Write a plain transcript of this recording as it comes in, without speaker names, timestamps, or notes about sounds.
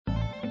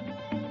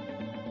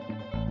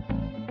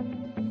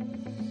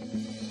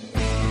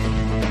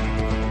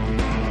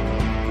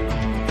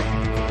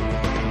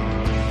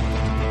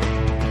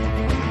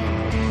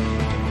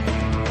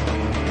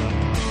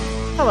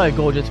Hello,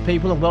 gorgeous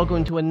people, and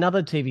welcome to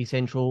another TV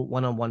Central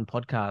one-on-one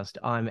podcast.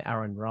 I'm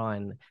Aaron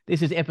Ryan.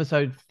 This is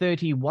episode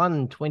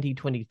 31,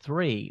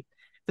 2023.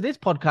 For this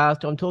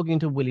podcast, I'm talking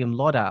to William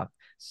Lodder,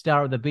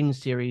 star of the binge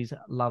series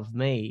Love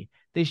Me.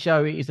 This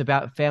show is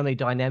about family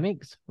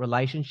dynamics,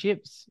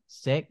 relationships,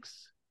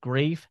 sex,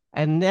 grief,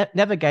 and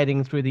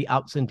navigating through the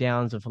ups and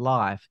downs of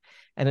life.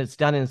 And it's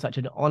done in such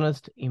an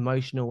honest,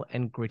 emotional,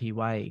 and gritty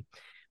way.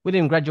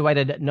 William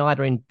graduated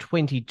NIDA in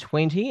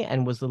 2020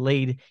 and was the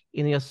lead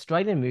in the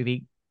Australian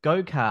movie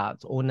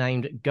Go-Karts, or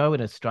named Go in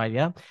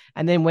Australia,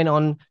 and then went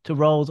on to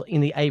roles in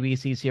the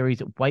ABC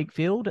series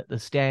Wakefield, the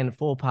Stan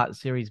 4-part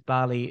series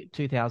Bali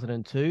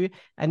 2002,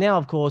 and now,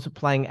 of course,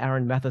 playing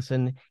Aaron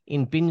Matheson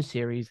in binge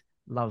series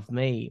Love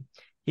Me.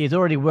 He has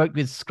already worked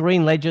with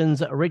screen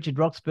legends Richard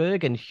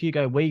Roxburgh and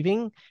Hugo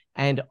Weaving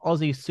and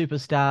Aussie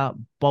superstar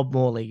Bob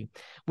Morley.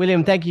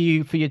 William, thank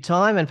you for your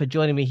time and for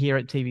joining me here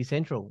at TV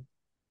Central.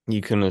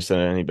 You couldn't have said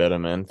it any better,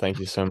 man. Thank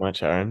you so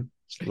much, Aaron.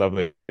 It's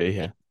lovely to be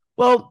here.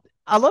 Well,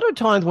 a lot of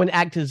times when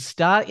actors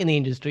start in the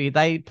industry,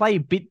 they play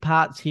bit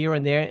parts here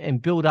and there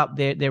and build up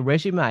their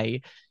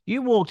resume.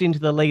 You walked into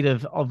the lead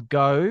of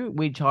Go,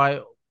 which I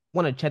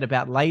want to chat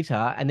about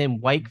later, and then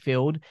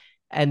Wakefield,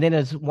 and then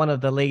as one of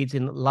the leads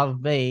in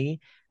Love Me,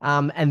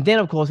 and then,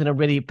 of course, in a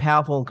really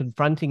powerful and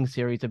confronting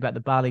series about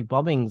the Bali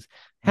bombings.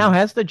 How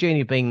has the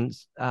journey been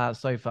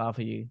so far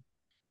for you?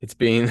 It's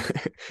been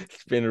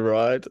it's been a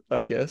ride,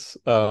 I guess.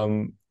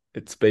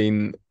 It's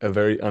been a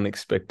very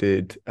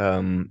unexpected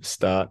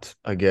start,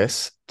 I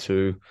guess,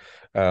 to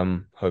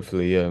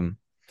hopefully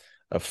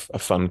a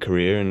fun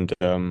career. And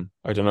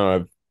I don't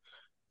know,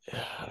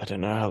 I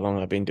don't know how long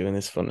I've been doing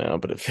this for now,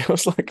 but it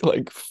feels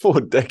like 4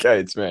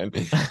 decades, man.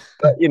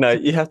 But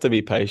you have to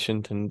be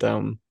patient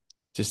and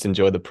just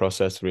enjoy the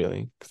process,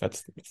 really, because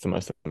that's the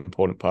most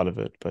important part of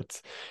it.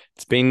 But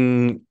it's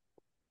been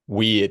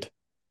weird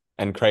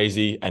and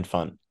crazy and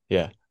fun.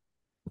 Yeah.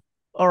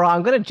 All right,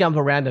 I'm going to jump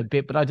around a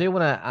bit, but I do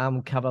want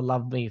to cover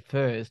Love Me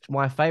first.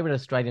 My favorite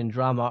Australian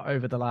drama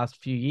over the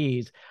last few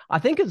years. I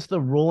think it's the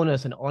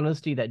rawness and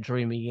honesty that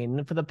drew me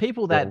in. For the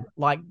people that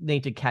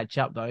need to catch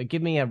up, though,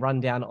 give me a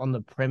rundown on the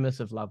premise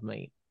of Love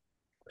Me.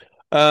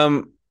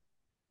 So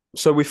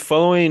we're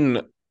following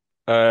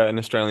an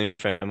Australian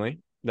family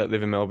that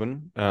live in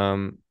Melbourne.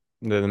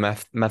 They're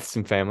the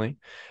Matheson family,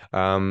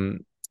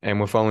 and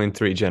we're following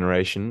three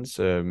generations.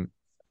 A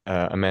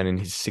man in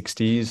his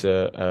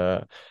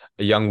 60s,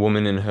 a young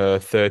woman in her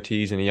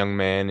 30s, and a young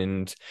man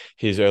in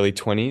his early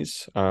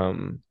 20s.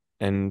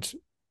 And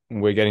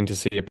we're getting to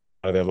see a part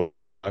of their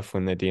life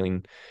when they're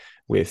dealing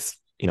with,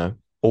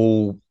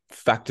 all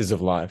factors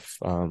of life,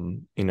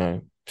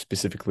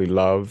 specifically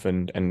love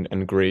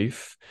and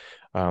grief,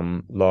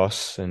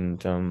 loss,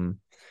 and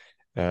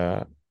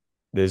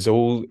there's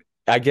all,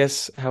 I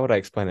guess, how would I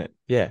explain it?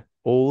 Yeah,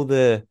 all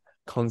the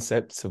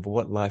concepts of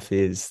what life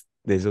is.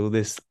 There's all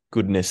this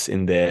goodness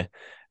in there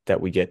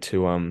that we get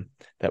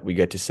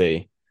to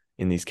see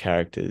in these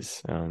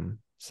characters.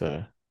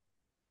 So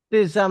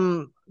there's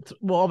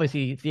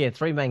obviously, yeah,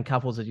 three main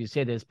couples, as you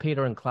said. There's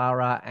Peter and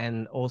Clara,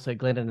 and also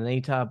Glenn and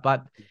Anita.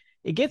 But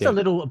it gets a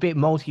little bit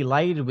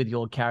multi-layered with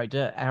your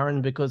character,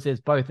 Aaron, because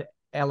there's both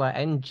Ella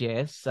and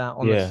Jess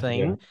on the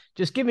scene. Yeah.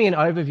 Just give me an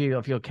overview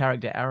of your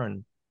character,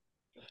 Aaron.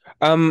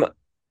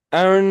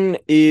 Aaron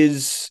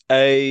is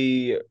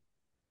a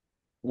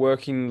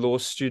working law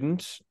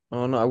student.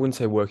 Oh no, I wouldn't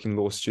say working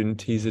law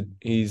student. He's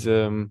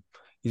a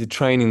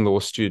training law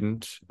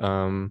student.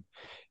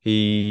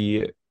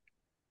 He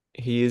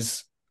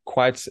is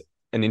quite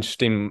an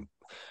interesting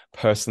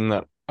person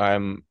that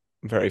I'm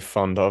very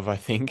fond of, I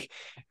think.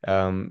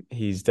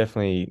 He's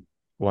definitely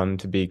one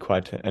to be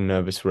quite a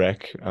nervous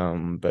wreck,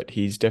 but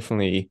he's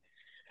definitely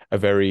a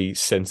very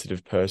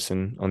sensitive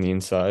person on the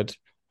inside.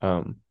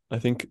 I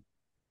think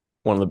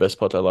one of the best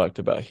parts I liked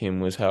about him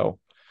was how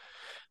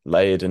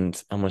layered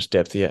and how much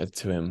depth he had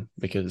to him,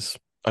 because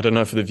I don't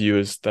know for the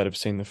viewers that have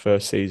seen the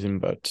first season,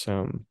 but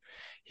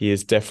he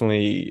is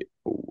definitely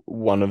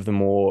one of the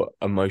more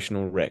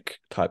emotional wreck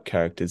type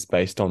characters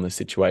based on the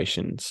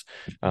situations.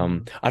 I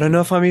don't know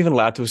if I'm even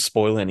allowed to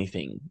spoil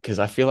anything, because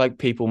I feel like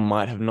people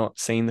might have not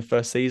seen the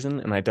first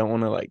season, and I don't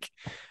want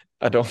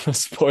to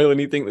spoil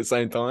anything at the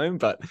same time.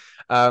 But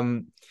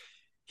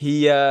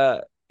he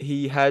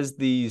has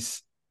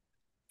these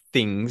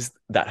things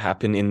that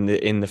happen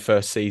in the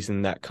first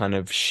season that kind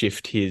of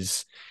shift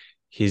his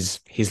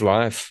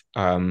life,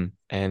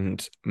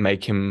 and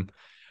make him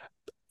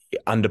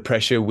under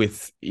pressure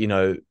with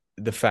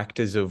the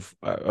factors of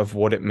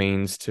what it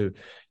means to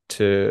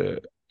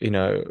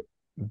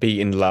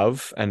be in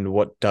love, and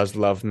what does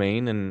love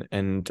mean,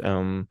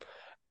 and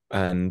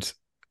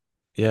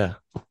yeah,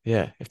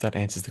 if that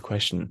answers the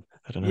question.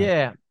 I don't know.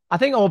 Yeah, I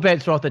think all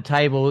bets are off the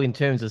table in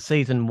terms of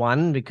season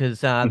one,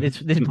 because this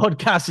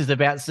podcast is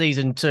about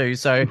season two.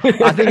 So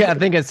I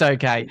think it's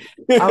okay.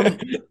 I'm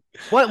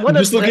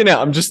just looking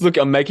out.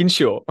 I'm making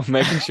sure.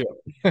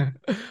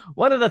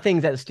 One of the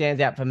things that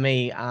stands out for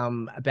me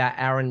about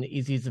Aaron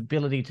is his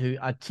ability to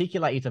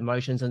articulate his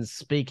emotions and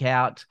speak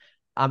out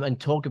and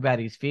talk about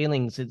his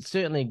feelings. It's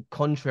certainly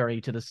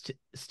contrary to the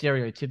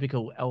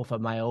stereotypical alpha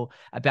male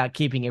about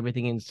keeping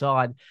everything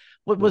inside.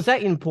 Was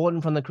that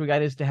important from the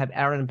creators to have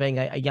Aaron being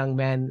a young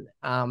man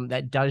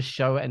that does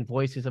show and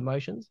voice his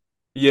emotions?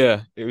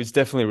 Yeah, it was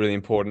definitely really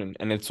important,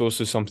 and it's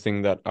also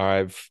something that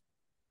I've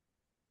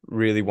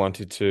really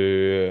wanted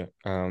to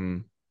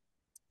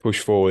push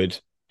forward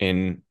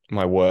in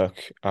my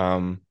work,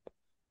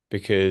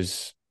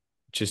 because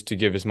just to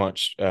give as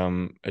much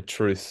a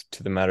truth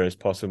to the matter as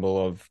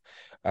possible of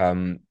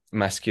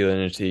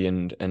masculinity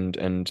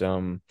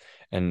and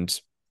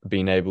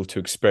being able to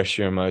express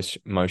your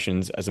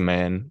emotions as a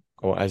man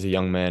or as a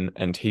young man.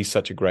 And he's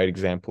such a great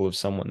example of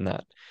someone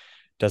that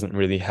doesn't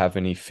really have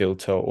any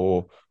filter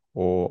or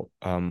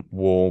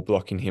wall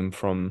blocking him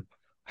from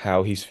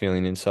how he's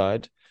feeling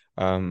inside.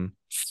 And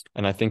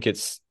I think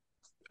it's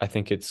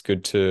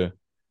good to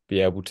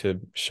be able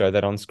to show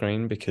that on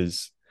screen,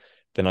 because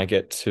then I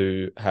get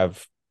to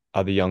have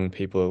other young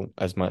people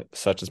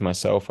such as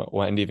myself,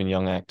 or and even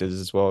young actors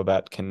as well,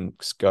 that can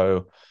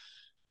go,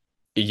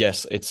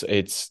 yes, it's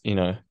it's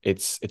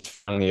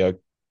finally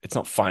it's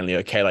not finally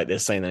okay, like they're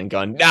saying that and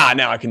going, nah,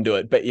 now I can do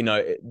it. But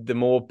the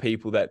more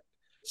people that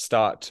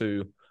start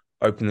to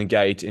open the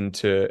gate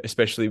into,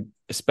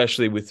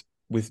 especially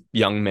with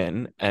young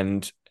men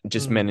and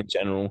just men Mm, in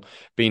general,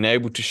 being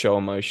able to show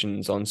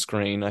emotions on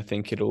screen, I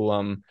think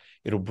it'll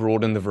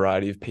broaden the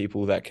variety of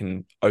people that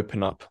can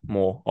open up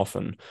more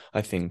often,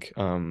 I think.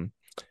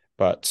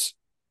 But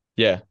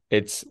yeah,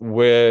 it's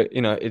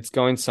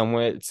going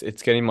somewhere.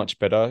 It's getting much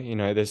better.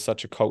 There's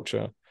such a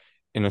culture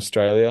in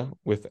Australia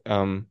with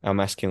our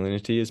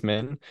masculinity as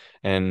men,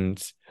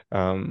 and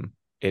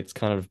it's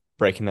kind of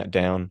breaking that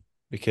down,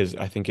 because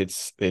I think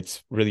it's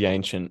really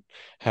ancient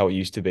how it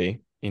used to be,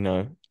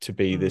 to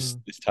be this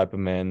mm. this type of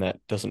man that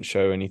doesn't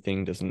show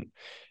anything, doesn't,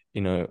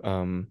 you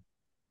know,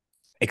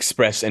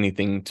 express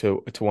anything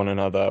to one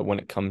another when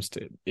it comes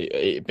to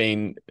it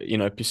being,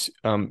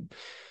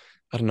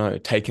 I don't know,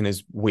 taken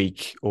as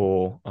weak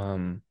or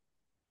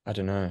I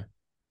don't know,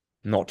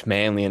 not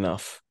manly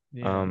enough.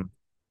 Yeah, Um,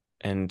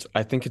 and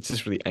I think it's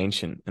just really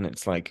ancient, and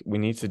it's like we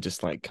need to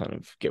just like kind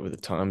of get with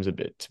the times a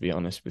bit, to be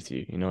honest with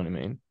you. You know what I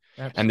mean?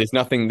 And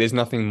absolutely. there's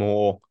nothing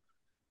more,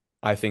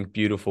 I think,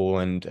 beautiful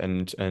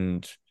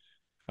and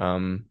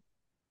um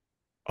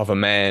of a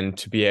man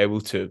to be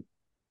able to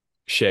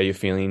share your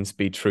feelings,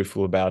 be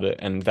truthful about it.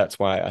 And that's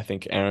why I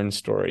think Aaron's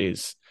story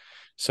is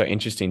so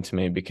interesting to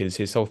me, because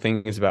his whole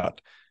thing is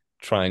about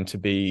trying to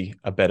be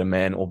a better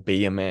man or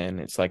be a man.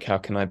 It's like, how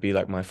can I be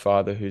like my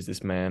father, who's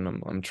this man?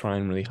 I'm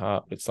trying really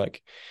hard. It's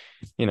like,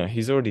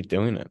 he's already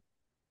doing it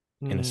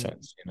in a Mm.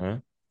 sense.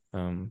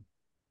 Um,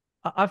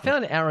 I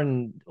found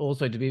Aaron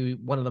also to be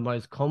one of the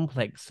most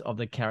complex of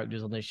the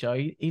characters on the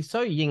show. He's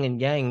so yin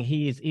and yang.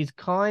 He's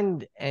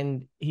kind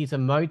and he's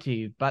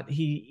emotive, but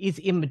he is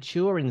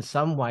immature in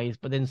some ways,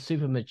 but then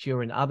super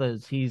mature in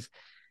others. He's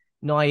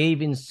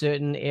naive in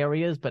certain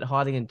areas, but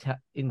highly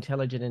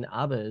intelligent in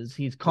others.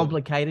 He's yeah,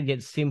 complicated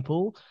yet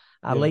simple.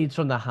 yeah. Leads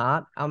from the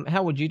heart.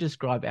 How would you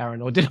describe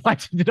Aaron, or did I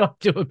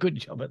do a good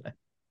job at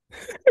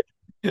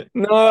that?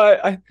 No,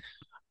 I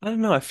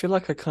don't know. I feel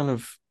like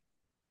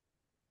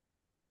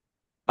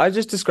I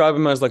just describe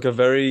him as like a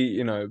very,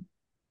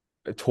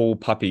 a tall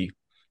puppy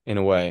in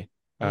a way.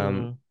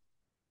 Um, Mm,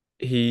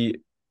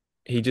 he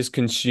he just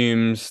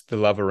consumes the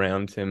love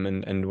around him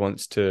and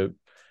wants to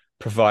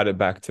provide it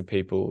back to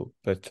people.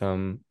 But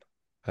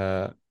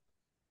uh,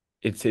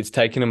 it's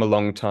taken him a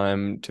long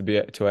time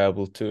to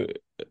able to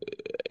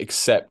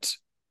accept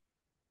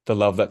the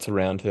love that's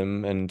around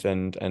him and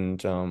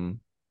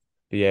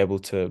be able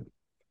to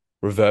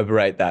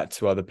reverberate that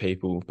to other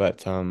people.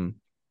 But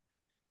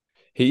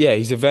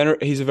he's a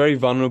very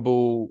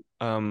vulnerable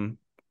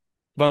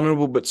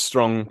but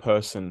strong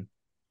person,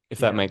 if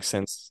that yeah, makes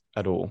sense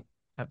at all.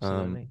 Um,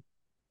 absolutely.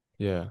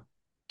 yeah.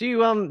 Do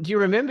you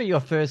remember your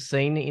first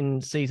scene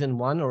in season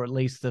one, or at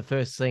least the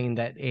first scene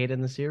that aired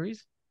in the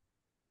series?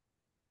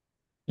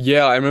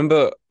 Yeah, I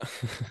remember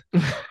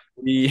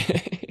we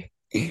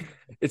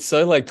it's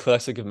so like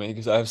classic of me,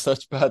 because I have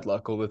such bad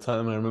luck all the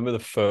time. And I remember the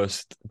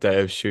first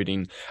day of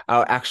shooting.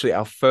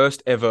 Our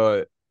first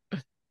ever,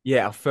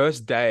 yeah, our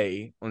first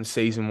day on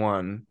season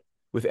one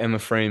with Emma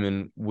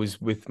Freeman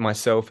was with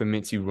myself and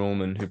Mitzi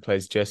Ruhlman, who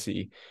plays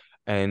Jessie.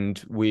 And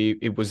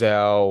it was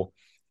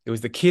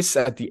the kiss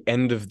at the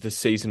end of the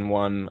season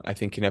one, I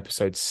think in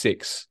episode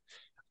 6.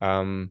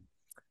 Um,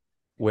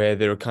 where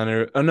they're kind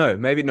of, oh no,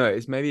 maybe no,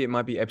 it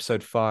might be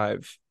episode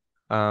 5,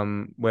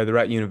 where they're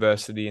at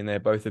university and they're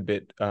both a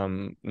bit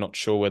not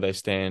sure where they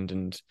stand,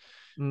 and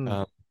Mm,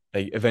 um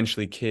they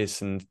eventually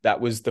kiss. And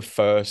that was the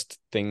first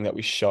thing that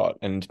we shot,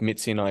 and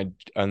Mitzi and I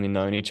only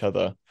known each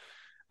other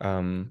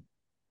um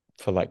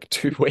for like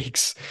 2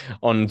 weeks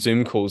on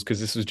Zoom calls, because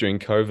this was during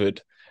COVID.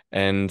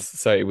 And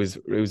so it was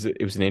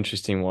an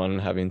interesting one,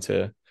 having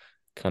to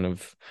kind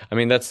of, I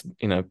mean, that's,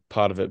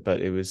 part of it, but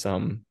it was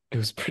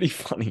pretty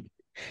funny.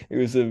 It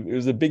was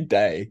a big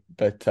day,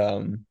 but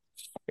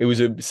it was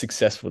a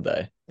successful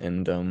day.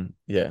 And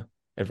yeah,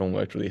 everyone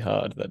worked really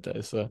hard that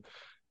day. So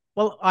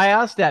Well, I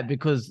asked that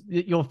because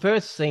your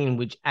first scene,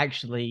 which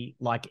actually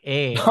like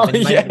aired, Oh but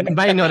may yeah,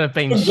 may not have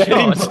been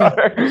forgetting, shot.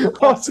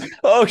 bro.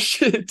 Oh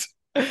shit.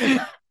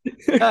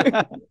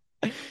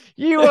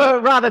 You were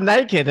rather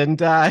naked and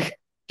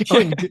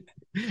going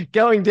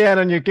going down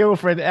on your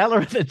girlfriend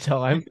Ella at the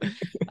time.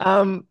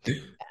 Um,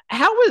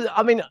 how was?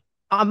 I mean,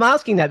 I'm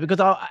asking that because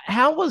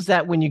how was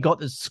that when you got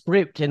the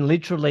script and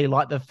literally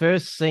like the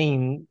first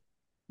scene?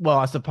 Well,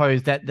 I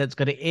suppose that's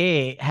going to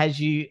air has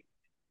you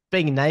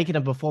being naked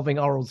and performing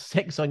oral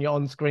sex on your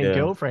on-screen Yeah.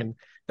 girlfriend.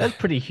 That's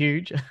pretty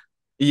huge.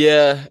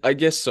 Yeah, I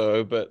guess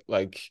so, but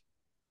like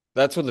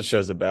that's what the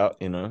show's about,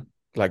 you know?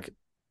 Like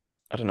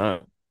I don't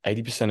know,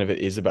 80% of it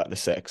is about the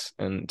sex.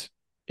 And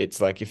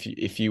it's like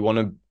if you want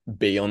to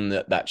be on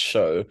that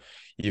show,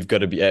 you've got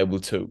to be able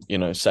to,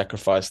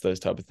 sacrifice those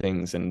type of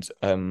things. And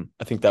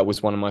I think that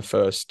was one of my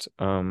first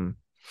um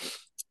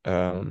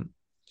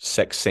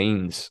sex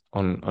scenes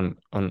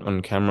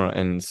on camera.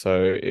 And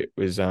so it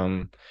was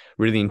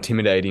really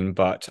intimidating,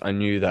 but I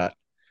knew that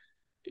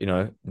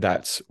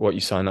that's what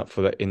you sign up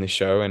for that in the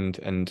show.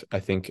 And I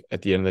think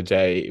at the end of the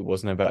day it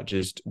wasn't about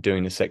just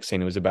doing a sex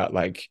scene, it was about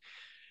like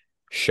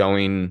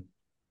showing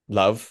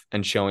love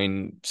and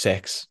showing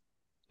sex,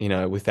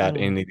 without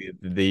Mm. any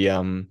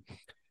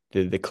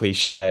of the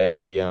cliche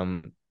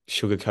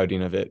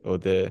sugarcoating of it, or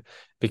the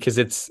because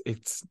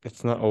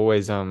it's not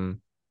always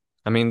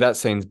I mean that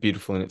scene's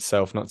beautiful in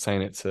itself, not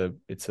saying it's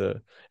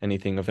a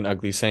anything of an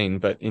ugly scene,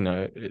 but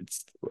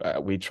it's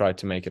we tried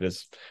to make it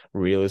as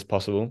real as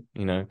possible,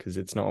 because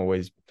it's not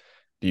always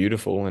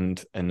beautiful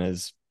and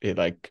as it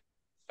like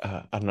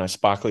I don't know,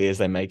 sparkly as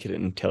they make it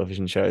in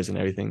television shows and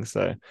everything.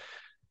 So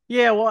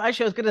Yeah, well,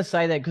 actually, I was going to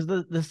say that because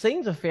the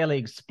scenes are fairly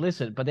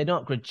explicit, but they're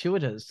not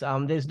gratuitous.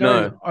 There's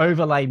no no,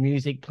 overlay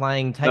music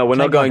playing. no, Take we're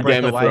not take my going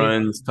breath Game of away.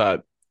 Thrones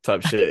type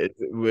shit.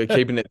 We're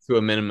keeping it to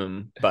a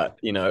minimum, but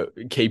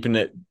keeping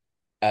it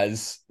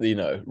as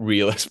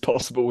real as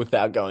possible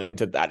without going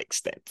to that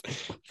extent.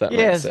 If that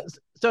makes Yes, sense.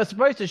 so it's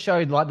supposed to show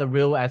like the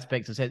real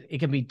aspects of it. It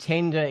can be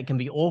tender, it can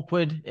be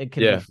awkward, it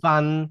can be Yeah,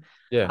 fun.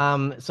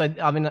 yeah, So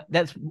I mean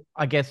that's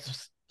I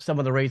guess some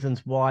of the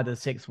reasons why the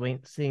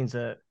scenes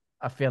are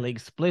fairly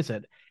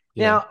explicit.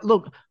 yeah. Now,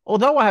 look,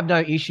 although I have no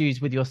issues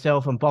with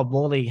yourself and Bob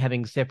Morley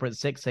having separate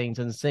sex scenes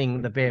and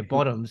seeing the bare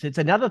bottoms, it's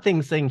another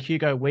thing seeing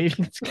Hugo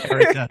Weaving's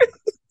character,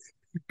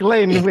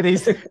 Glenn, with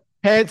his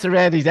pants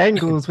around his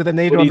ankles with a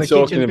needle What are on you the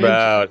talking kitchen bench.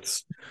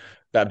 about?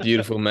 That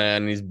beautiful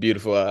man, his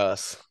beautiful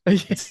ass.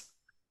 What's he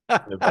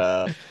but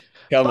about?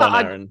 Come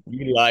on, Aaron.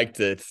 You liked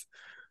it.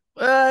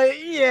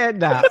 yeah,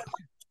 nah.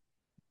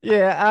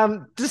 Yeah,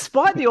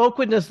 despite the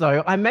awkwardness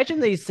though, I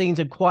imagine these scenes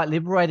are quite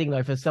liberating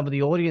though for some of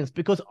the audience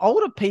because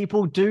older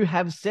people do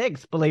have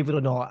sex, believe it or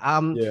not.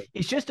 Yeah.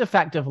 It's just a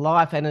fact of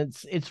life and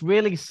it's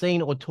rarely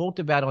seen or talked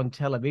about on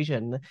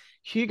television.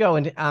 Hugo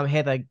and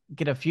Heather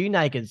get a few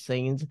naked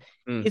scenes.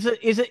 Mm.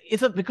 Is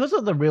it because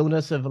of the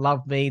realness of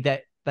Love Me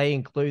that they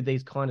include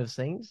these kind of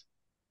scenes?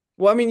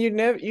 Well, I mean,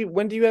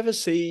 when do you ever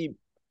see,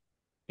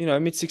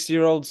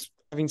 mid-60-year-olds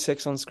having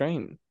sex on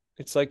screen?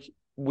 It's like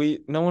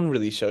no one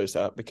really shows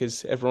that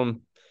because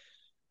everyone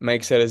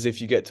makes it as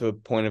if you get to a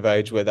point of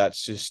age where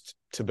that's just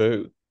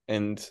taboo.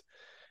 And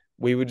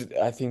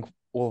I think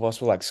all of us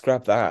were like,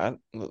 scrap that.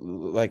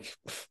 Like,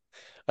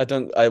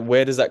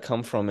 where does that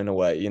come from in a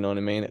way? You know what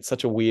I mean? It's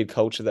such a weird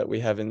culture that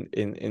we have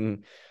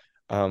in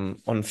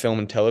on film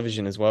and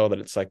television as well, that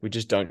it's like we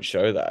just don't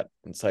show that.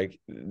 It's like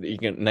you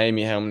can name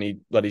me how many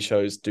bloody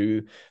shows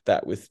do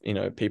that with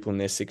people in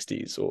their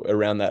 60s or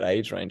around that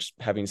age range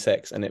having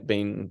sex and it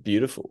being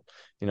beautiful.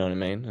 You know what I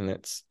mean?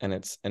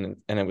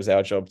 And it was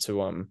our job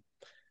to I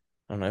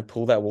don't know,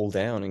 pull that wall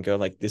down and go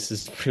like, this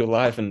is real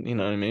life, and you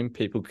know what I mean.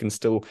 People can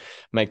still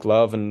make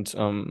love and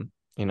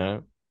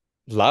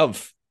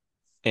love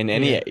in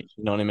any Yeah. age.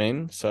 You know what I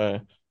mean?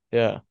 So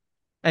yeah,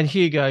 And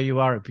Hugo, you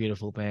are a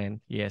beautiful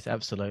man. Yes,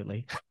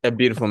 absolutely. a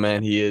beautiful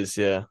man he is.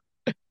 Yeah.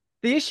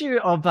 The issue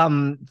of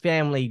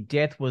family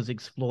death was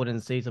explored in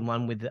season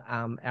one with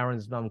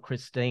Aaron's mum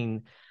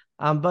Christine,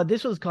 but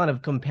this was kind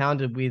of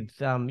compounded with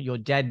your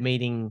dad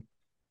meeting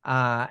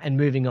and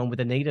moving on with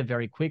Anita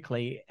very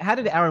quickly. How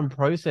did Aaron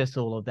process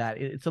all of that?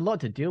 It's a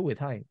lot to deal with,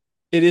 hey?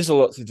 It is a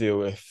lot to deal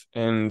with,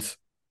 and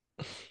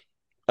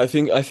I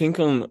think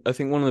one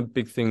of the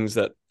big things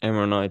that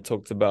Emma and I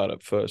talked about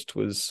at first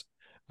was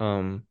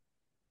um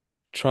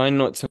trying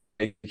not to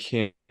make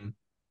him,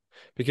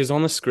 because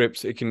on the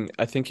script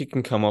I think it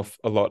can come off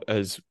a lot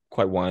as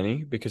quite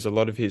whiny, because a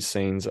lot of his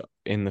scenes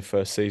in the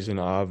first season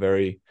are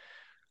very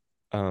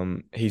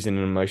he's in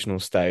an emotional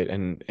state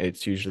and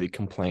it's usually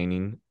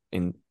complaining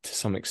in to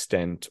some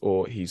extent,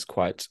 or he's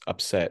quite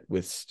upset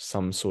with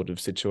some sort of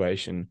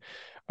situation.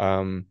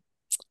 Um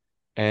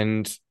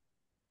and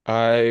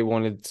I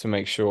wanted to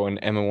make sure, and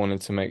Emma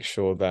wanted to make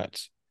sure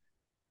that,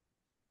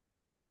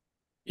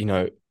 you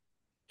know,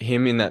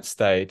 him in that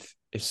state,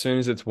 as soon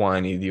as it's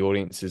whiny, the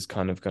audience is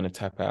kind of going to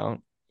tap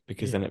out,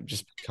 because Yeah. then it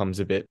just becomes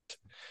a bit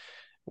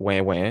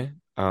where.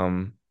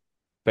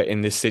 But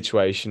in this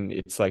situation,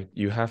 it's like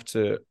you have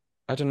to,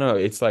 I don't know,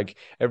 it's like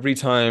every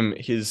time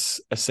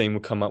a scene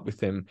will come up with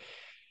him,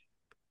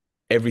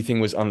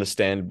 everything was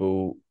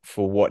understandable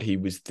for what he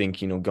was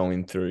thinking or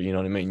going through. You know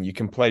what I mean? You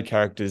can play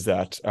characters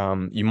that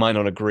you might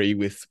not agree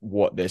with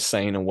what they're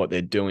saying or what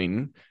they're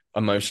doing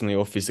emotionally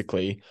or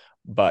physically,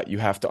 but you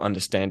have to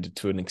understand it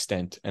to an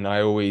extent. And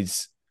I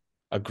always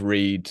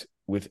agreed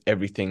with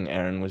everything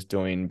Aaron was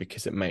doing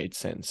because it made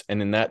sense.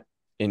 And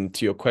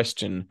into your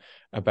question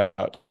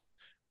about,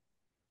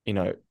 you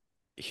know,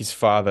 his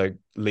father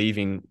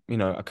leaving,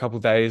 a couple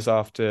of days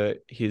after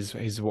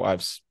his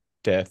wife's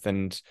death,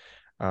 and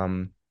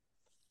um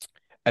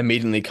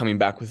immediately coming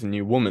back with a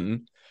new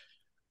woman,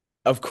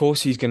 of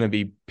course he's going to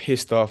be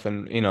pissed off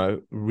and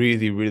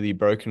really really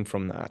broken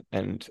from that,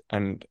 and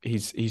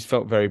he's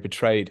felt very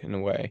betrayed in a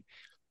way.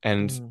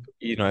 And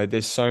Mm,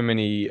 there's so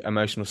many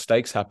emotional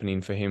stakes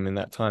happening for him in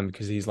that time,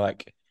 because he's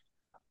like,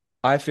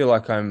 I feel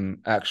like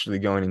I'm actually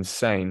going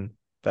insane,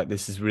 that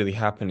this is really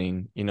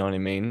happening, you know what I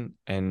mean?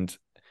 And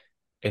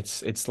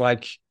it's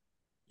like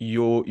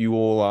you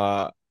all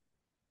are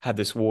had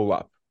this wall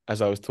up,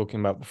 as I was talking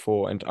about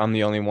before, and I'm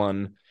the only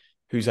one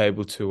who's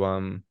able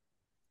to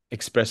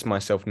express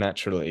myself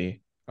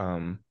naturally.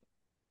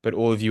 But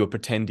all of you are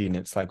pretending.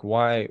 It's like,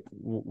 why?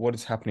 What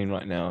is happening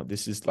right now?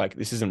 This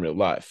isn't real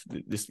life.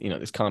 This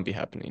can't be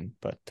happening.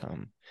 But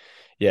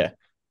yeah,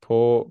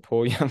 poor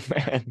young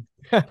man,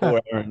 poor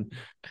Aaron.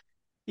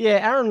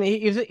 yeah, Aaron,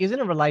 he's in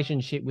a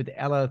relationship with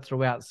Ella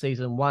throughout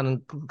season one,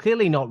 and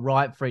clearly not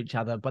right for each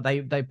other, but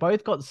they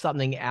both got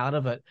something out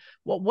of it.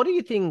 What do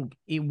you think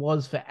it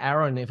was for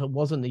Aaron, if it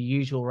wasn't the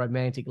usual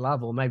romantic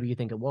love, or maybe you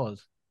think it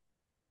was?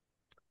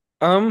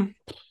 Um,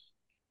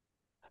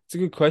 it's a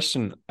good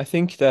question. I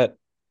think that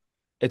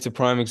it's a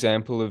prime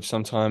example of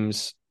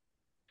sometimes,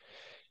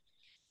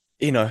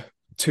 you know,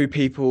 two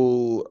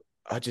people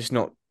are just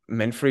not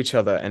meant for each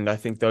other. And I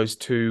think those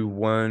two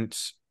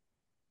weren't,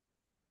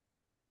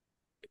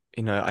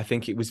 I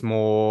think it was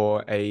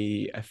more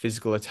a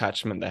physical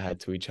attachment they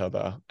had to each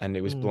other, and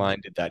it was Mm,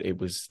 blinded that it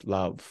was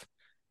love.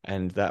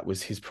 And that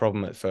was his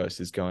problem at first,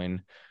 is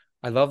going,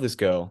 I love this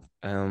girl,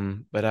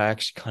 but I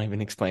actually can't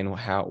even explain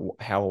how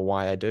or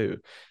why I do.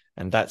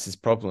 And that's his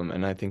problem.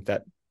 And I think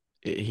that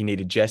he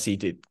needed Jesse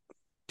to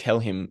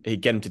get him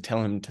to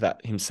tell him to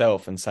that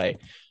himself, and say,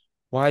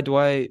 why do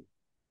I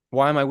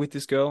why am I with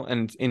this girl?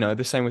 And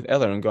the same with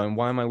Ella, and going,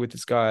 why am I with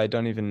this guy? I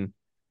don't even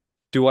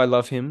do I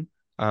love him?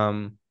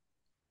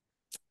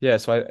 Yeah,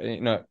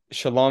 so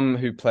Shalom,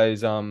 who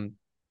plays Ella,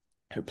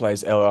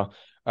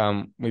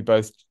 we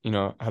both,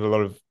 had a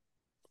lot of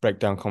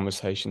breakdown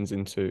conversations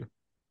into,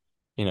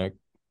 you know,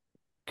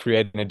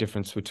 creating a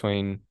difference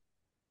between,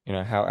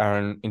 how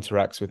Aaron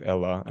interacts with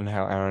Ella and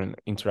how Aaron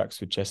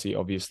interacts with Jesse.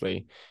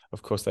 Obviously,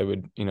 of course, they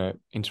would,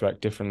 interact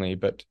differently,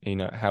 but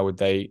how would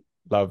they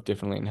love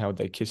differently, and how would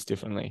they kiss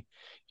differently?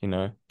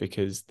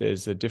 Because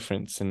there's a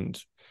difference. And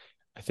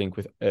I think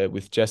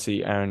with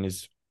Jesse, Aaron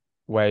is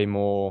way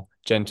more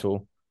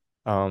gentle,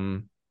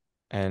 um,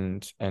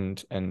 and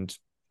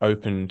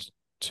open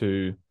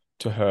to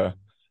her.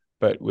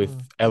 But with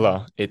mm,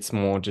 Ella, it's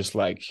more just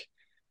like,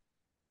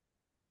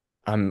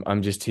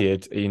 I'm just here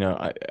to,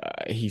 I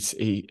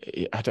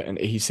don't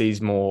he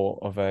sees more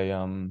of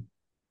a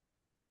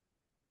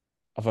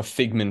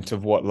figment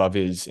of what love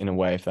is, in a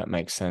way, if that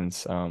makes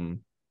sense. mm.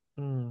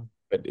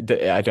 But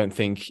I don't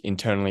think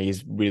internally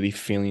he's really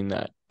feeling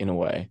that, in a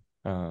way.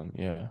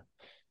 Yeah.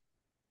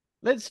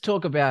 Let's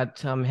talk about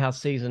how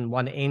season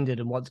one ended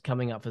and what's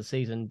coming up for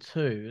season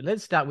two.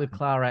 Let's start with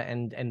Clara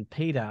and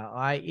Peter.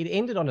 It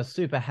ended on a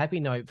super happy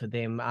note for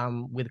them,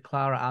 with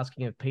Clara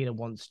asking if Peter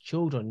wants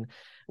children.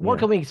 What Yeah.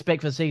 can we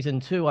expect for season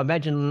two? I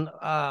imagine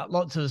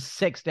lots of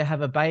sex to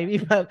have a baby,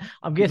 but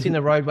I'm guessing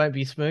the road won't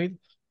be smooth.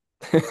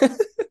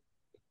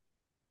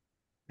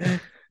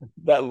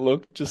 That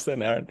look just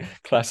then, Aaron.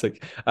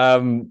 Classic.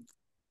 Yeah,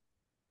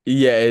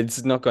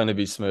 it's not going to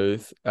be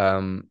smooth.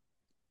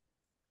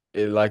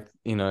 Like,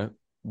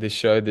 this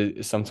show,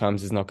 that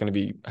sometimes is not going to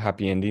be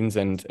happy endings,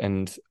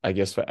 and I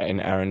guess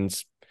in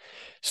Aaron's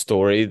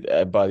story,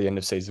 by the end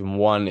of season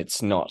one,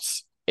 it's not.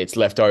 It's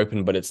left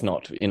open, but it's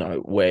not,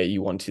 where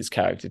you want his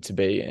character to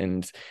be.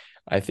 And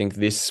I think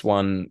this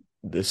one,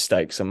 the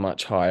stakes are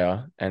much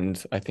higher,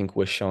 and I think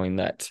we're showing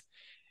that,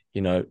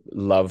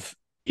 love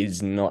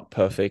is not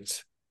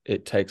perfect.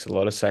 It takes a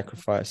lot of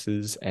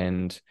sacrifices,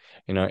 and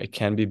it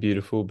can be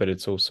beautiful, but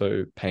it's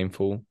also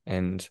painful.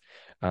 And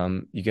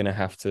you're gonna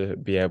have to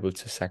be able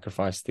to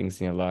sacrifice things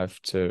in your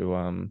life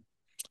to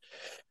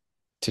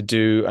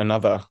do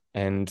another.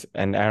 And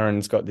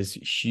Aaron's got this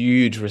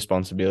huge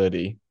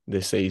responsibility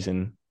this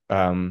season,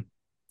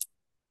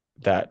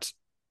 that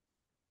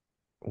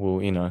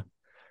will,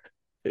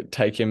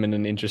 take him in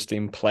an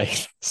interesting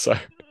place. So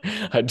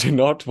I do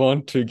not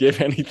want to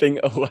give anything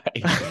away.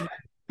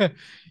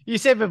 You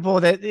said before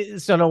that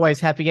it's not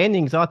always happy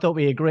endings. I thought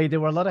we agreed there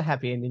were a lot of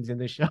happy endings in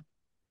the show.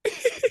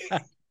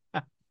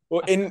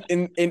 Well,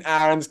 in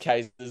Aaron's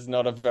case, there's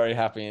not a very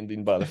happy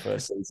ending by the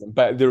first season,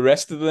 but the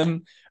rest of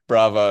them,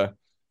 bravo,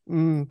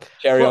 Mm.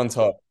 cherry on Well,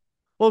 top.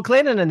 Well,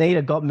 Glenn and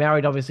Anita got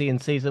married obviously in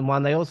season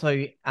one. They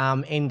also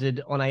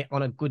ended on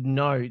a good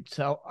note.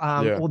 So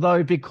Yeah.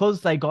 although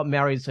because they got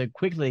married so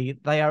quickly,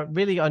 they are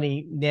really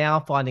only now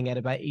finding out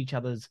about each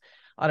other's,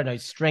 I don't know,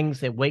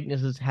 strengths, their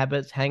weaknesses,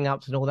 habits,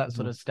 hang-ups, and all that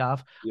sort Mhm. of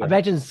stuff. I Yeah.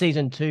 imagine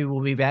season two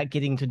will be about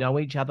getting to know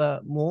each other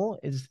more.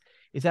 Is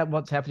that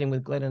what's happening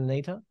with Glenn and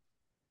Anita?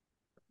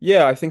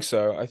 Yeah, I think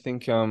so. I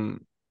think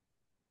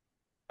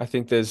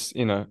there's,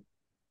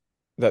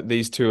 that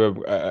these two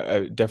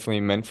are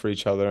definitely meant for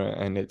each other,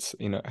 and it's,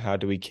 how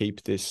do we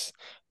keep this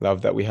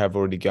love that we have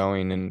already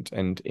going,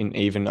 and in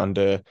even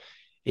under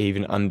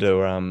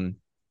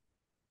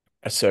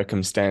a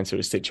circumstance or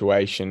a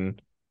situation,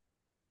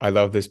 I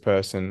love this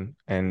person,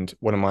 and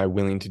what am I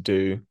willing to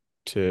do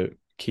to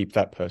keep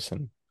that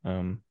person?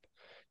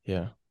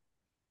 Yeah.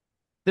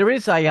 There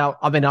is I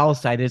mean, I'll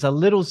say there's a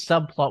little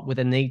subplot with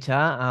Anita,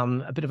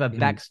 a bit of a Mhm.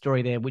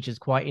 backstory there, which is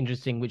quite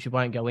interesting, which we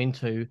won't go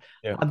into.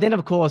 Yeah. Then,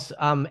 of course,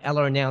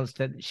 Ella announced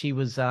that she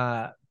was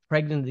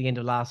pregnant at the end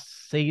of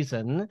last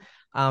season,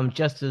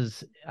 just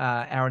as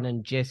Aaron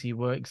and Jesse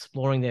were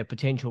exploring their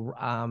potential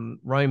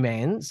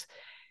romance.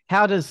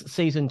 How does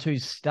season two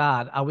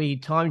start? Are we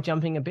time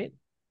jumping a bit?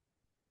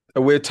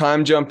 We're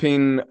time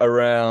jumping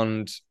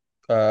around.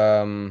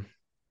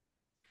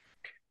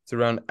 It's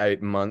around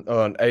 8 months.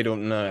 Oh, eight or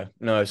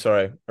no,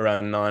 sorry,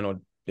 around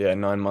 9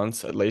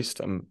 months at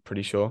least. I'm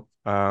pretty sure.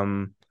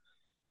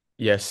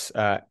 Yes,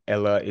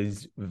 Ella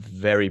is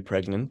very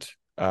pregnant.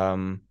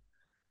 Ready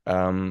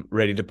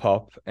to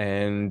pop,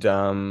 and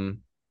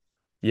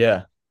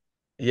yeah,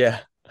 yeah.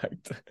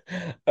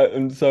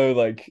 And so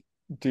like,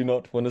 do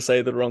not want to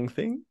say the wrong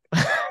thing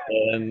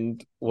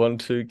and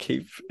want to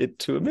keep it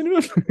to a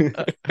minimum. Fair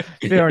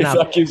If enough.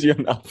 that gives you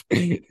enough.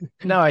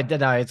 No, I don't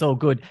know. It's all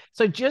good.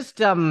 So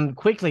just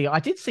quickly, I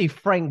did see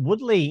Frank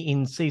Woodley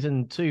in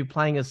season two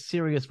playing a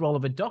serious role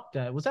of a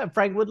doctor. Was that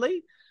Frank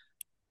Woodley?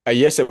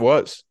 Yes, it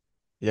was.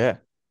 Yeah,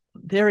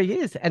 There he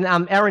is. And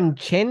Aaron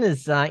Chen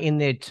is in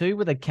there too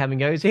with a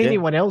cameo. Is there yeah.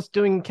 anyone else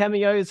doing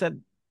cameos at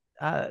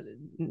uh,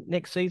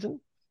 next season?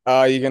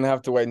 You're gonna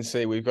have to wait and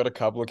see. We've got a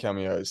couple of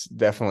cameos,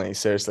 definitely.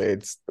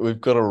 Seriously, we've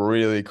got a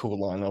really cool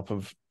lineup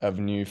of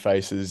new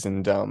faces,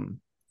 and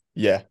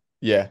yeah,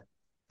 yeah.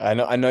 I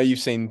know you've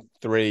seen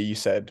three, you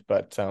said,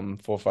 but 4,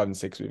 5, and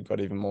 6, we've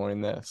got even more in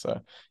there.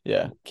 So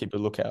yeah, keep a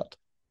lookout.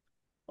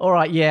 All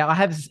right, yeah, I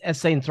have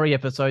seen 3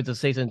 episodes of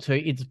season two.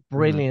 It's Mhm.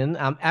 brilliant.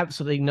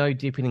 Absolutely no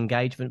dip in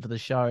engagement for the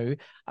show.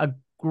 A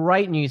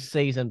great new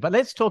season. But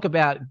let's talk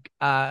about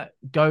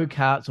go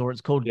karts, or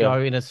it's called Yeah,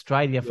 Go in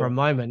Australia, for a yeah.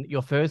 moment.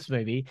 Your first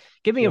movie.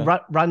 Give me a Yeah.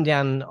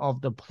 rundown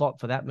of the plot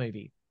for that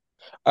movie.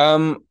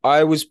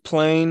 I was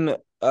playing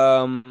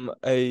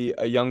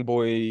a young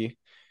boy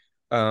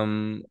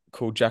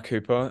called Jack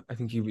Hooper. I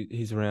think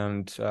he's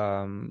around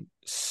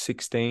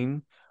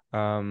 16,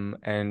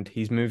 and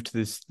he's moved to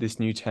this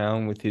new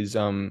town with his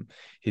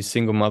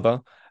single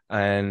mother,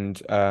 and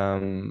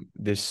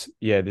this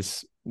yeah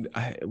this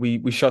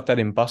we shot that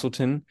in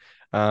Bustleton,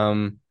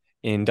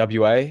 in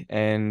WA,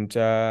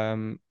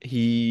 and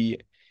he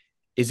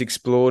is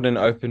explored and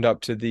opened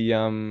up to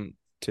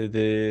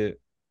the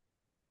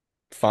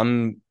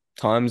fun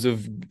times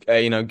of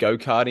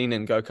go-karting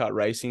and go-kart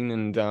racing,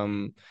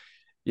 and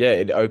yeah,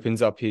 it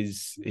opens up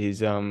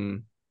his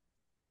um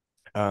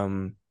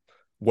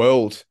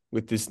world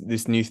with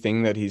this new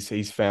thing that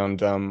he's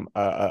found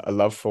a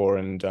love for,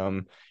 and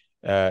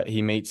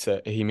he meets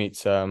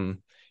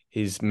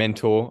his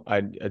mentor,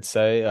 I'd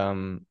say,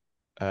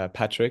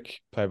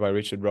 Patrick, played by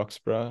Richard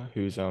Roxburgh,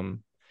 who's a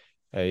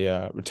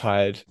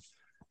retired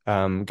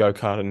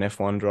go-kart and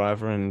F1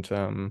 driver,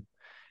 and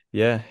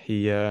yeah,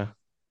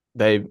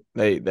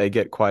 they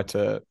get quite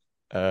a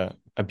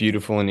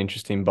beautiful and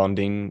interesting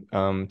bonding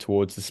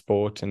towards the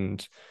sport,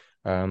 and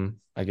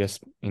I guess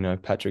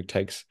Patrick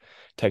takes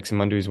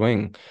him under his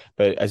wing.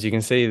 But as you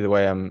can see, the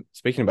way I'm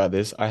speaking about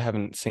this, I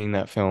haven't seen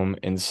that film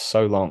in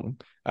so long.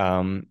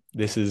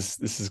 This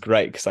is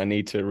great because I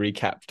need to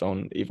recap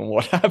on even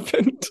what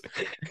happened.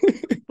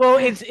 Well,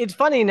 it's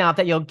funny enough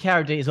that your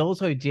character is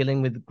also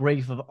dealing with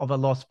grief of a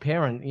lost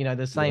parent. You know,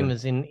 the Yeah, same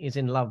as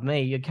in Love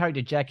Me. Your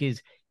character Jack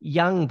is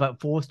young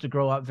but forced to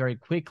grow up very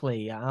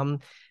quickly.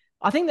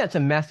 I think that's a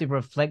massive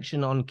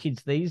reflection on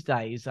kids these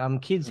days.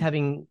 Kids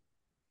having,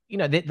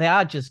 they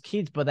are just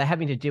kids, but they're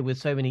having to deal with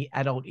so many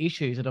adult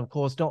issues, and of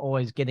course, not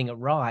always getting it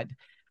right.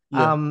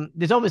 yeah.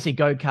 There's obviously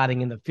go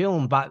karting in the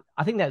film, but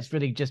I think that's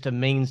really just a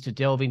means to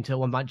delve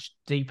into a much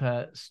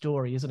deeper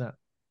story, isn't it?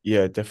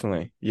 Yeah,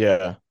 definitely.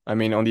 Yeah. I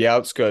mean, on the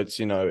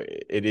outskirts,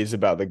 it is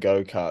about the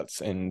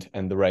go-karts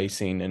and the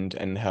racing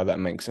and how that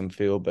makes them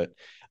feel. But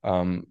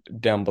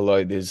down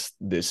below, there's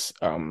this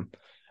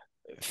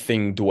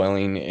thing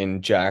dwelling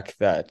in Jack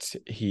that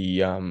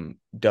he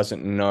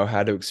doesn't know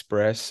how to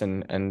express,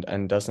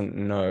 and doesn't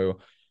know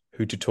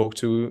who to talk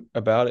to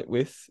about it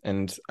with.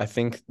 And I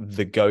think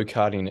the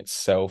go-karting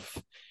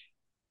itself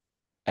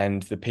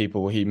and the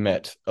people he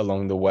met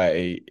along the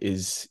way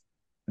is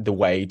the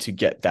way to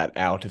get that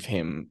out of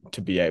him,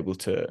 to be able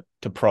to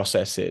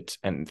process it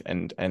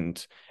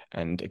and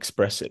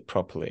express it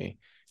properly.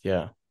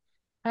 Yeah.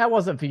 How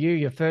was it for you,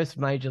 your first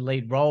major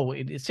lead role?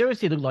 It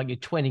seriously looked like your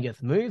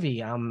 20th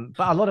movie.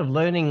 But a lot of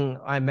learning,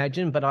 I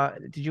imagine.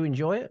 But did you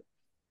enjoy it?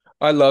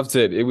 I loved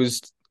it. It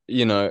was,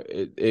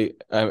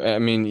 I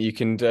mean, you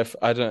can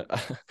I don't,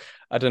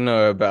 I don't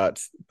know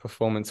about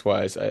performance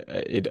wise.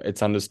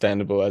 It's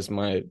understandable as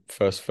my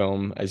first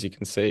film, as you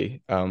can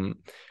see.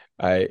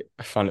 I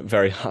found it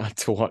very hard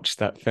to watch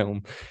that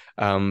film.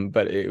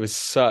 But it was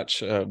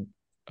such a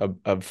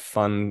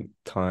fun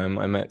time.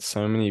 I met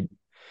so many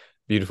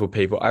beautiful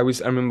people. I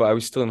remember I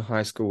was still in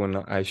high school when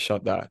I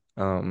shot that.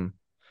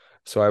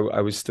 So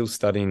I was still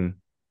studying,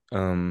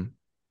 um,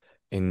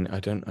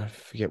 I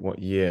forget what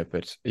year,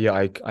 but yeah,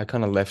 I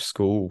kind of left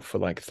school for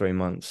like 3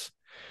 months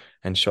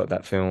and shot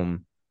that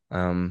film.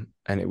 And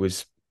it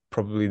was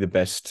probably the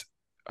best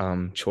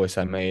choice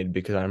I made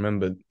because I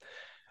remember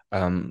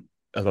a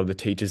lot of the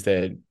teachers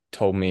there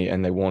told me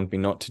and they warned me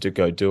not to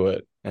go do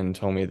it and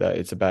told me that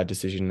it's a bad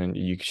decision and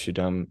you should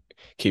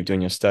keep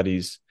doing your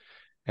studies.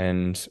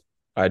 And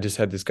I just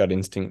had this gut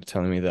instinct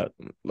telling me that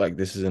like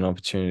this is an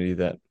opportunity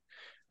that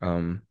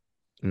um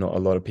not a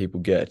lot of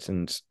people get.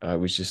 And I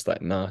was just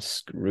like, nah,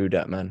 screw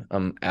that, man.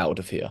 I'm out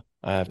of here.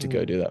 I have to go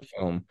Mm. do that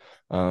film.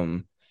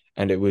 Um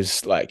and it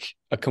was like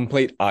a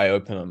complete eye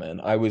opener, man.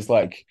 I was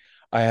like,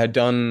 I had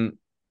done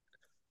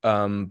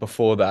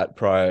before that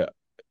prior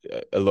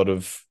a lot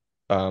of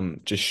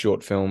just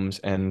short films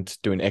and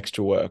doing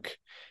extra work.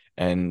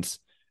 And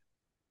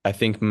I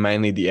think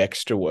mainly the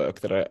extra work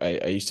that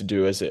I used to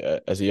do as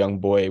a young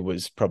boy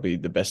was probably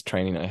the best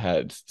training I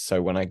had.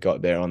 So when I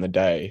got there on the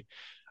day,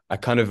 I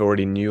kind of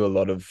already knew a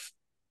lot of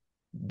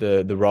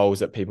the roles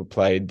that people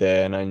played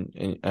there, and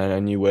I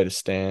knew where to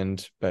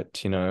stand.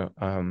 But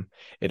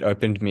it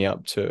opened me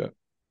up to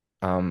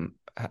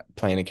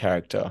playing a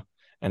character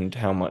and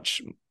how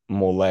much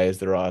more layers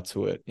there are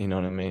to it. You know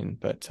what I mean?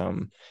 But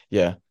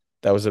yeah,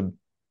 that was a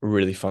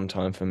really fun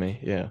time for me.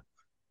 Yeah.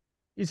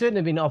 You've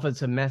certainly been offered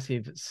some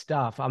massive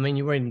stuff. I mean,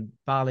 you were in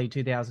Bali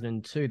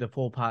 2002, the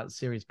four-part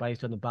series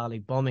based on the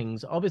Bali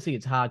bombings. Obviously,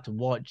 it's hard to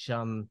watch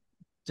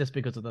just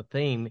because of the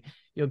theme.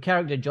 Your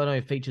character,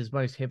 Jono, features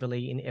most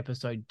heavily in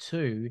episode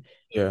two.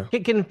 Yeah.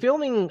 Can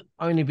filming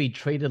only be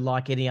treated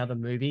like any other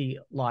movie,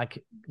 like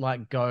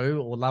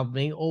Go or Love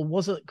Me, or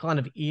was it kind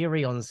of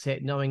eerie on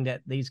set, knowing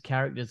that these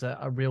characters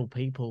are real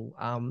people?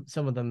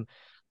 Some of them,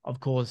 of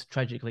course,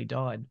 tragically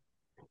died.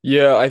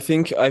 Yeah, I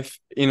think I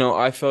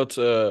felt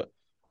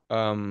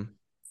um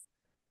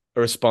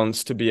a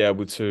response to be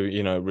able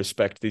to,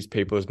 respect these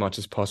people as much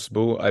as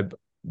possible.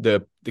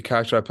 The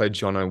character I played,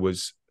 Jono,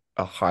 was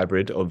a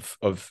hybrid of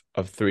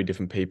three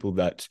different people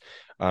that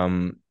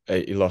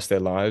lost their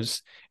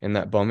lives in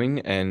that bombing.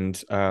 And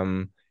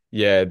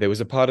yeah, there was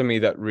a part of me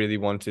that really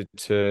wanted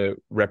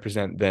to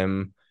represent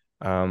them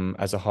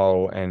as a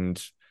whole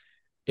and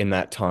in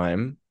that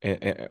time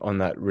on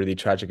that really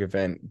tragic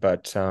event.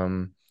 But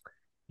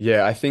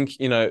yeah, I think,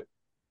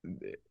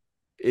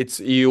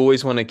 it's you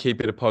always want to keep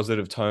it a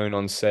positive tone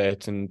on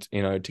set and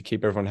to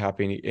keep everyone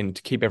happy and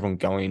to keep everyone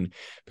going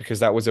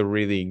because that was a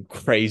really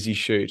crazy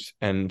shoot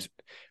and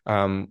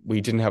we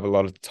didn't have a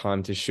lot of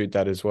time to shoot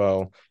that as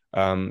well.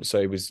 So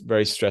it was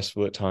very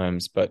stressful at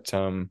times, but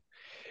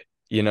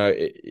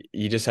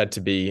you just had to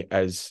be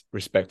as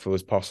respectful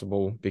as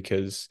possible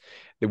because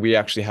we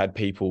actually had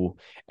people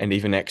and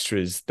even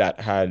extras that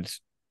had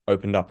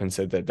opened up and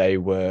said that they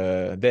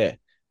were there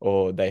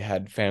or they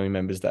had family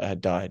members that had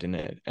died in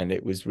it. And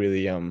it was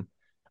really a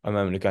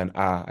moment of going,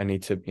 I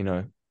need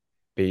to,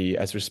 be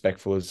as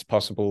respectful as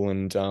possible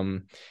and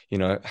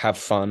have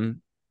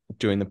fun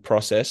doing the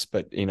process,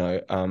 but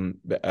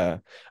I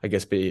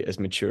guess be as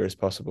mature as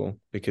possible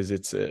because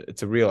it's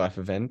a real life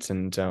event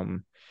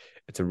and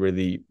it's a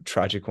really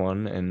tragic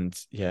one. And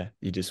yeah,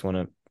 you just want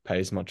to pay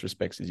as much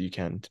respects as you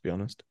can, to be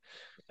honest.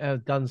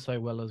 Done so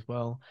well as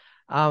well.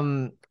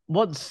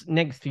 What's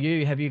next for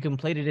you? Have you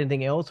completed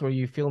anything else, or are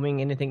you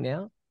filming anything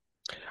now?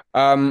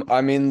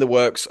 I'm in the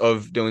works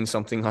of doing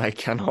something I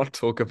cannot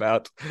talk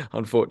about,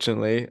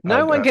 unfortunately.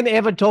 No one can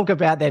ever talk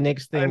about their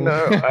next I thing.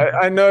 know,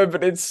 I know,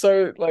 but it's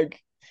so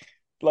like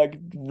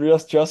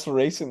just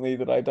recently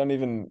that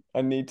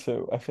I need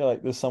to I feel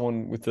like there's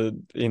someone with a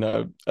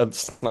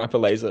sniper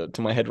laser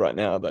to my head right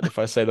now that if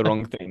I say the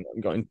wrong thing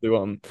I'm going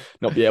to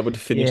not be able to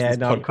finish Yeah, this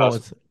no, of podcast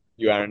with course.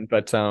 you, Aaron.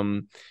 But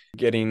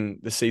getting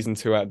the season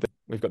 2 out,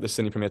 we've got the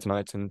cine premiere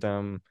tonight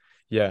and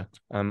yeah,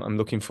 I'm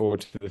looking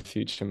forward to the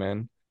future,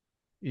 man.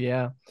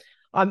 Yeah.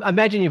 I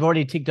imagine you've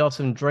already ticked off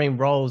some dream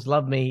roles.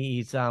 Love Me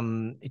is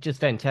it's just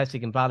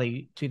fantastic, and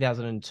Bali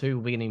 2002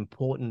 will be an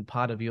important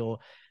part of your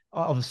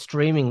of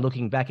streaming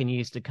looking back in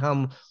years to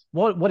come.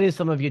 What is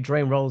some of your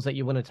dream roles that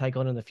you want to take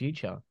on in the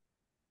future?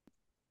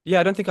 Yeah,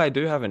 I don't think I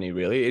do have any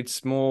really.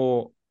 It's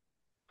more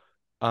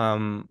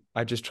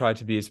I just try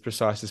to be as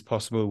precise as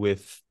possible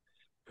with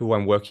who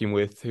I'm working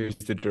with, who's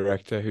the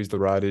director, who's the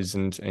writers,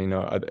 and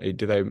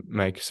do they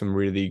make some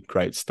really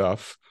great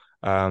stuff?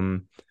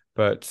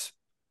 But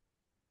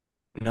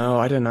no,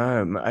 I don't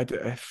know.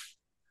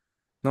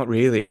 Not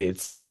really.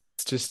 It's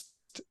just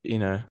you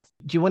know.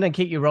 Do you want to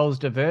keep your roles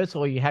diverse,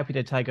 or are you happy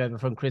to take over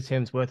from Chris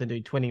Hemsworth and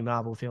do 20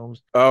 Marvel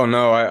films? Oh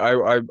no,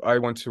 I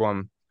want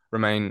to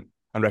remain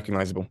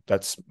unrecognizable.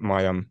 That'd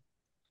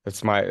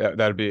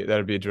be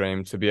a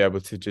dream to be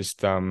able to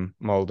just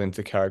mold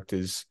into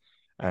characters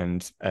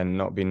and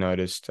not be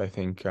noticed. I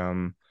think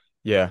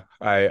yeah,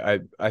 I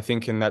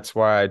think, and that's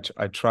why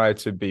I try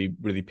to be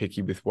really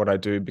picky with what I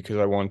do, because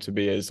I want to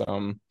be as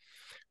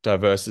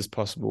diverse as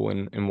possible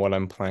in what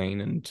I'm playing.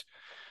 And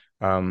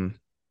um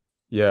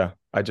yeah,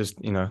 I just,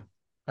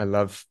 I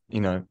love,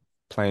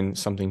 playing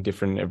something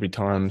different every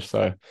time.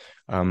 So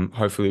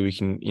hopefully we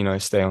can,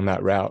 stay on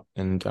that route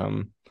and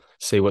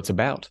see what's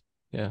about.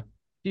 Yeah.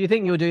 Do you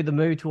think you'll do the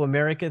move to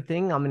America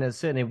thing? I mean, it's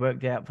certainly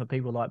worked out for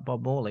people like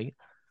Bob Morley.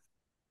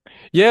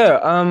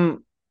 Yeah,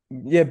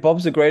 yeah,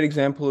 Bob's a great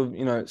example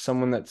of,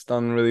 someone that's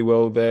done really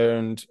well there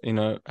and,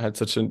 had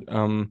such a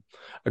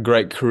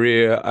great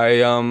career.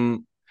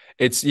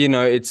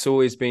 It's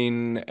always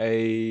been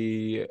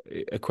a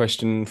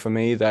question for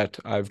me that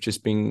I've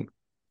just been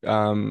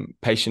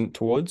patient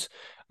towards.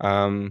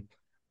 Um,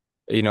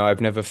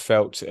 I've never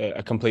felt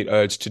a complete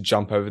urge to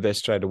jump over there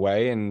straight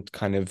away and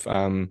kind of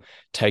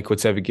take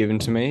what's ever given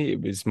to me.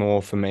 It was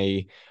more for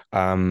me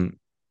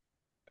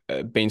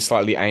being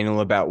slightly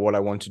anal about what I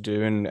want to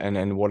do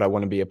and what I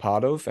want to be a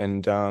part of.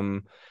 And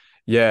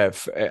yeah,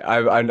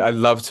 I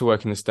love to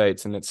work in the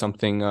States, and it's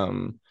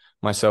something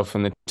myself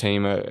and the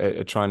team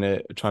are trying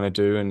to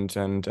do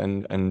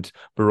and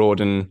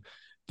broaden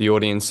the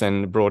audience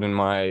and broaden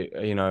my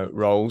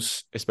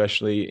roles,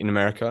 especially in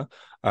America.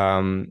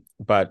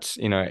 But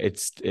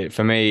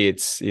for me,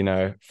 it's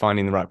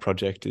finding the right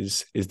project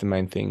is the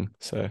main thing.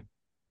 So.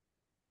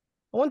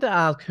 I want to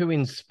ask who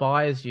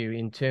inspires you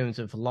in terms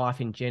of life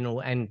in general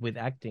and with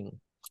acting.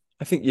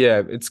 I think,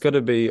 yeah, it's got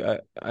to be. I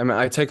mean,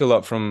 I take a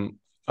lot from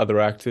other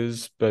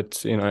actors,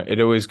 but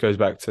it always goes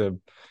back to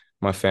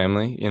my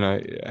family.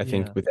 I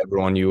think Yeah. with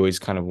everyone, you always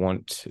kind of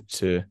want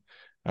to,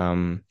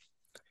 um,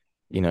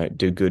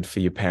 do good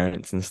for your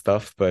parents and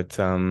stuff. But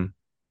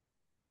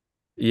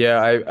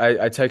yeah,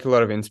 I take a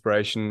lot of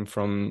inspiration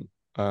from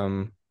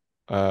a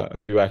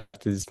few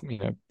actors.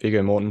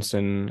 Viggo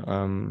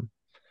Mortensen,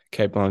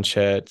 Kate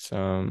Blanchett,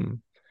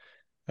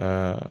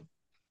 uh,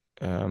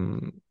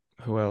 um,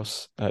 who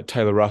else?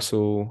 Taylor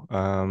Russell,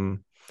 to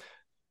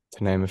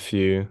name a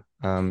few.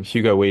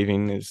 Hugo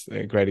Weaving is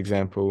a great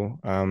example.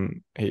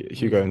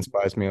 Hugo Yeah.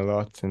 inspires me a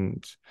lot,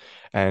 and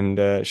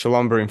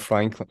Shalomba and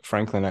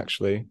Franklin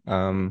actually,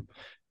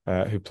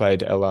 who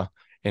played Ella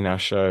in our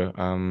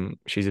show.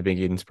 She's a big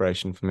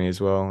inspiration for me as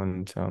well,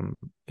 and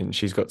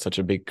she's got such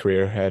a big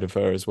career ahead of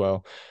her as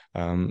well.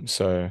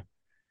 So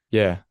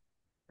yeah.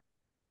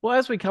 Well,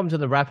 as we come to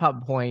the wrap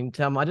up point,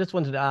 I just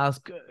wanted to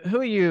ask, who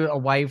are you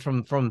away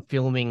from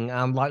filming?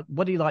 Like,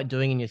 what do you like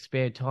doing in your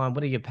spare time?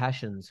 What are your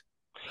passions?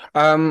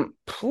 What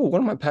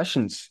are my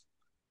passions?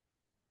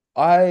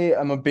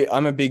 I'm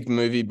a big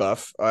movie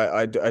buff.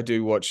 I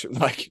do watch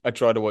like I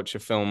try to watch a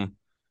film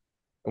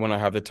when I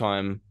have the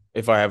time.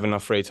 If I have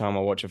enough free time,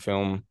 I'll watch a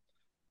film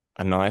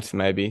a night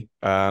maybe.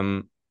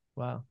 Wow.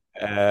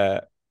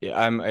 Uh, yeah,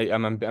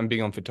 I'm big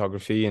on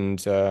photography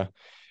and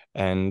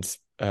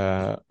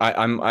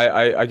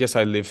I guess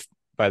I live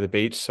by the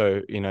beach,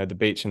 so the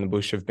beach and the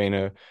bush have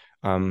been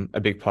a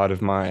big part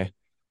of my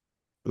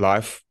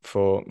life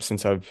for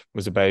since I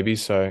was a baby.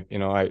 So,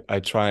 I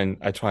try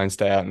and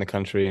stay out in the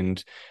country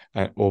and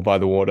or by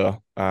the water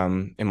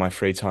in my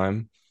free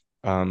time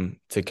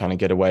to kind of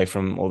get away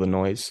from all the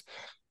noise.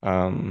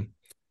 Um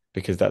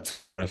because that's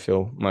what I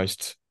feel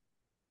most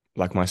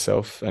like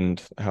myself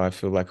and how I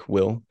feel like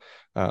Will.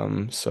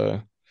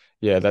 So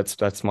yeah,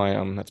 that's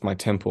my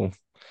temple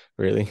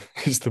really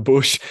is the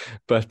bush.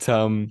 But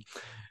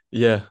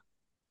yeah.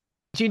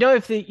 Do you know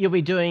if you'll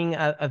be doing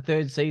a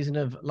third season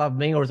of Love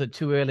Me, or is it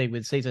too early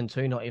with season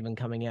two not even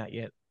coming out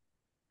yet?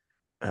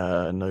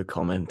 No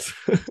comment.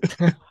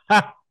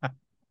 All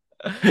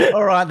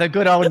right, the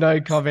good old no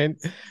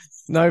comment.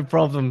 No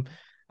problem.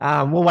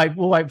 We'll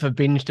wait for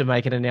Binge to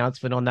make an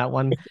announcement on that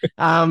one.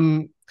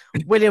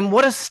 William,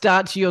 what a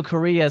start to your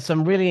career.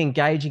 Some really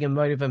engaging,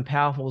 emotive, and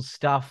powerful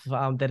stuff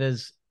that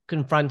has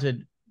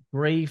confronted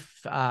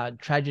grief,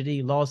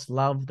 tragedy, loss,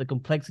 love, the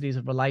complexities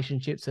of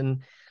relationships,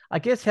 and I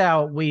guess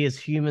how we as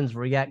humans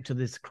react to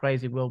this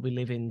crazy world we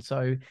live in.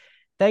 So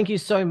thank you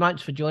so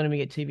much for joining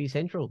me at TV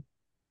Central.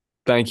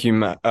 Thank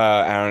you,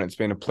 Aaron. It's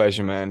been a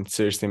pleasure, man.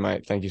 Seriously,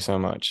 mate. Thank you so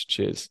much.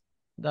 Cheers.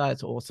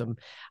 That's awesome.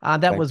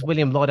 That Thanks. was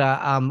William Lodder,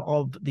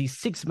 of the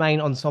six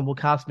main ensemble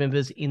cast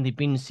members in the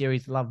binge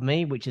series Love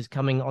Me, which is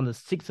coming on the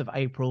 6th of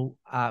April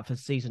for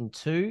season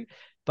two.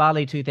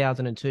 Bali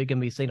 2002 can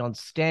be seen on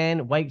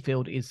Stan.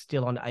 Wakefield is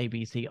still on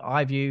ABC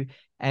iView,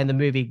 and the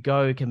movie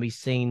Go can be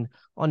seen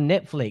on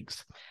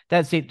Netflix.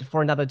 That's it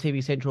for another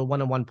TV Central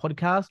one-on-one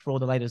podcast. For all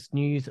the latest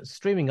news,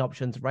 streaming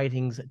options,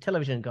 ratings,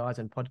 television guides,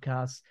 and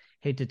podcasts,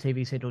 head to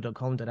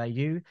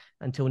tvcentral.com.au.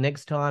 Until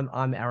next time,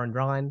 I'm Aaron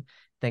Ryan.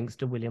 Thanks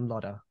to William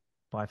Lodder.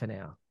 Bye for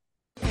now.